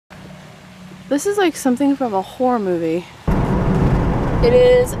This is like something from a horror movie. It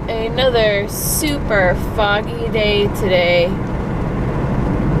is another super foggy day today.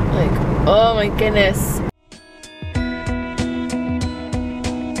 Like, oh my goodness.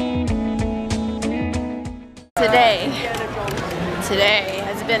 Today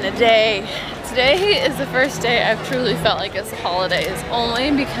has been a day. Today is the first day I've truly felt like it's holidays,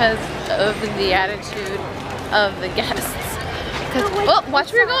 only because of the attitude of the guests. Oh,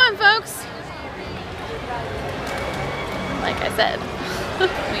 watch where you're going, folks. Like I said,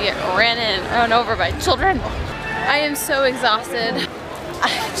 we get run over by children. I am so exhausted.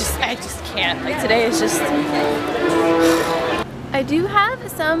 I just can't. Like today is just. I do have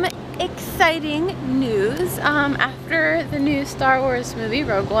some exciting news. After the new Star Wars movie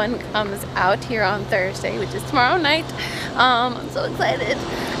Rogue One comes out here on Thursday, which is tomorrow night. I'm so excited.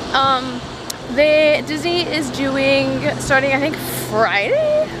 Disney is doing, starting I think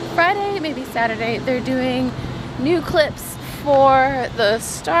Friday, maybe Saturday, they're doing new clips for the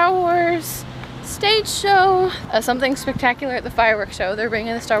Star Wars stage show, something spectacular at the fireworks show. They're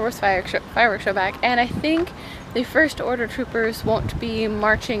bringing the Star Wars fireworks show back, and I think the First Order troopers won't be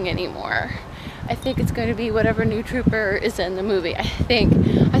marching anymore. I think it's going to be whatever new trooper is in the movie. I think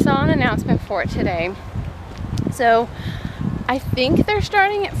I saw an announcement for it today, so I think they're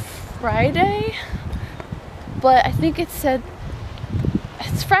starting it Friday, but I think it said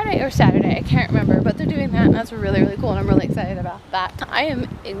it's Friday or Saturday, I can't remember, but they're doing that, and that's really, really cool, and I'm really excited about that. I am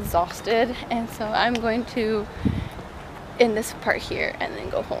exhausted, and so I'm going to end this part here and then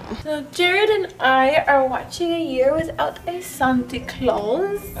go home. So Jared and I are watching A Year Without a Santa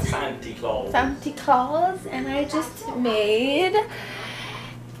Claus. Santa Claus, and I just made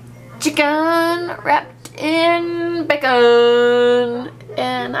chicken wrapped in bacon.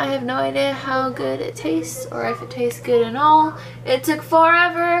 And I have no idea how good it tastes or if it tastes good at all. It took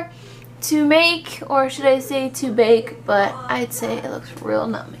forever to make, or should I say to bake, but I'd say it looks real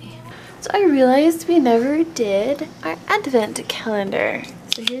nummy. So I realized we never did our advent calendar.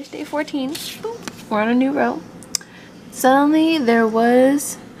 So here's day 14. We're on a new row. Suddenly there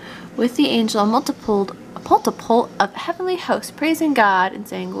was, with the angel, a multiple of heavenly hosts praising God and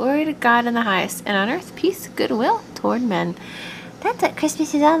saying, "Glory to God in the highest, and on earth peace, goodwill toward men." That's what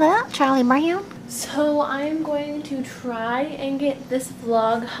Christmas is all about, Charlie Brown. So I'm going to try and get this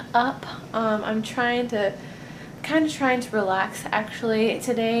vlog up. I'm trying to relax actually.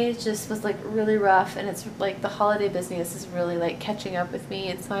 Today just was like really rough, and it's like the holiday business is really like catching up with me,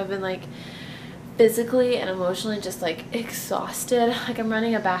 and so I've been like physically and emotionally just like exhausted. Like I'm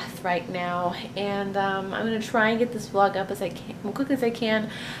running a bath right now, and I'm gonna try and get this vlog up as quick as I can.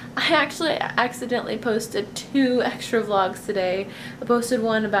 I actually accidentally posted 2 extra vlogs today. I posted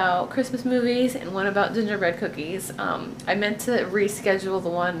one about Christmas movies and one about gingerbread cookies. I meant to reschedule the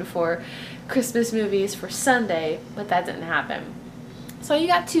one for Christmas movies for Sunday, but that didn't happen. So you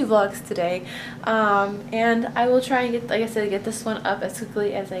got 2 vlogs today, and I will try and get, like I said, get this one up as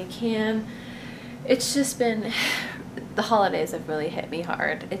quickly as I can. It's just been, the holidays have really hit me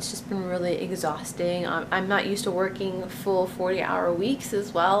hard. It's just been really exhausting. I'm not used to working full 40-hour weeks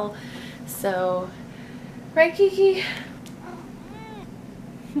as well. So, right, Kiki?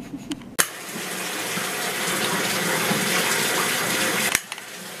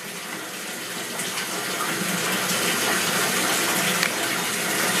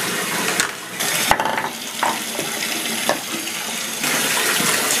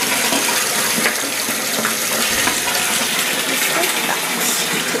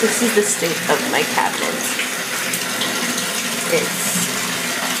 This is the state of my cabinet. It's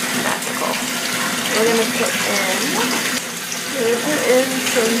magical. We're gonna put in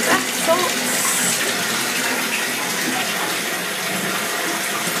some bath salts.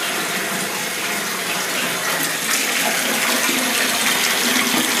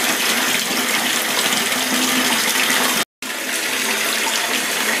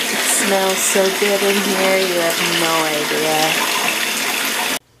 It smells so good in here, you have no idea.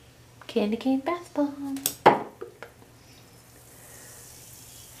 Candy cane bath bomb.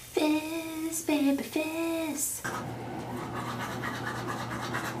 Fizz, baby, fizz.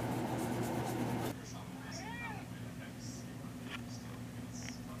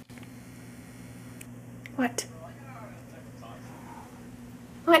 What?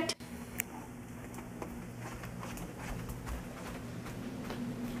 What?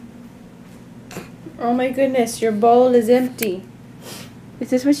 Oh my goodness, your bowl is empty. Is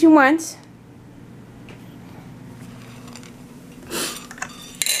this what you want?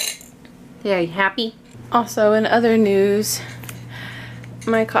 There, are you happy? Also, in other news,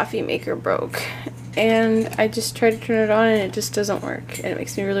 my coffee maker broke, and I just tried to turn it on and it just doesn't work, and it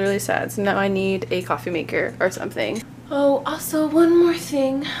makes me really sad. So now I need a coffee maker or something. Oh, also one more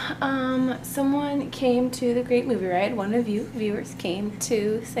thing. Someone came to the Great Movie Ride. One of you viewers came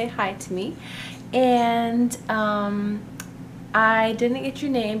to say hi to me, and I didn't get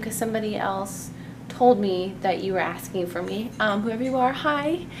your name because somebody else told me that you were asking for me. Whoever you are,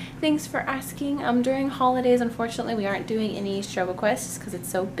 hi, thanks for asking. During holidays, unfortunately, we aren't doing any show requests because it's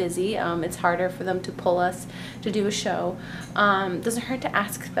so busy. It's harder for them to pull us to do a show. Doesn't hurt to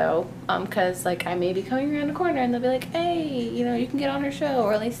ask though, because like I may be coming around the corner and they'll be like, hey, you know, you can get on her show,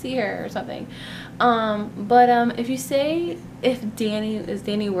 or at least see her or something. If you say, if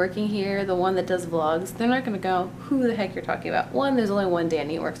Dani working here, the one that does vlogs, they're not gonna go, who the heck you're talking about. One, there's only one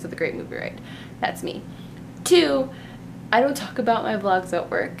Dani who works at the Great Movie Ride. That's me. Two, I don't talk about my vlogs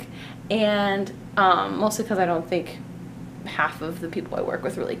at work, and mostly because I don't think half of the people I work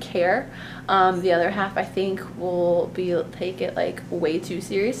with really care. The other half, I think, will take it like way too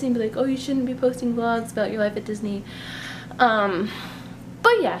seriously and be like, oh, you shouldn't be posting vlogs about your life at Disney.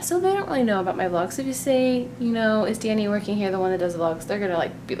 But yeah, so they don't really know about my vlogs. So if you say, you know, is Dani working here, the one that does vlogs, they're gonna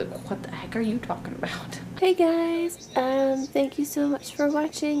like be like, what the heck are you talking about? Hey guys, thank you so much for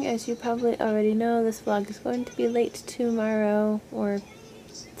watching. As you probably already know, this vlog is going to be late tomorrow, or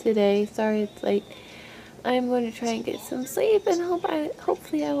today. Sorry it's late. I'm going to try and get some sleep, and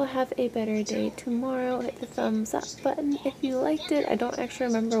hopefully I will have a better day tomorrow. Hit the thumbs up button if you liked it. I don't actually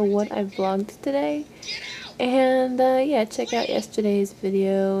remember what I vlogged today. And yeah, check out yesterday's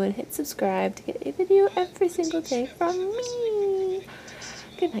video and hit subscribe to get a video every single day from me.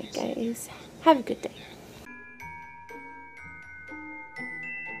 Good night, guys. Have a good day.